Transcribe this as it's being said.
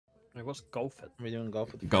Wait, what's Golf It? We're doing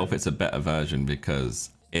Golf It. Golf It's a better version because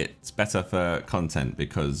it's better for content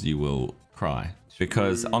because you will cry.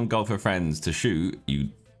 Because on Golf with Friends, to shoot, you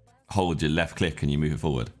hold your left click and you move it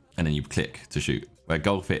forward, and then you click to shoot. Where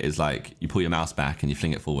Golf It is like you pull your mouse back and you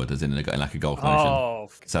fling it forward, as in like a golf motion. Oh.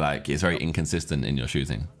 So like it's very inconsistent in your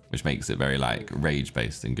shooting, which makes it very like rage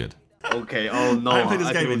based and good. Okay. Oh no. I haven't played this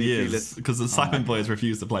I game can in already feel years it. because the Sidemen boys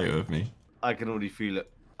refuse to play it with me. I can already feel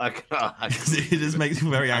it. I It just makes you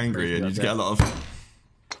very angry and you just get a lot of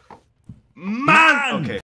Man. Okay.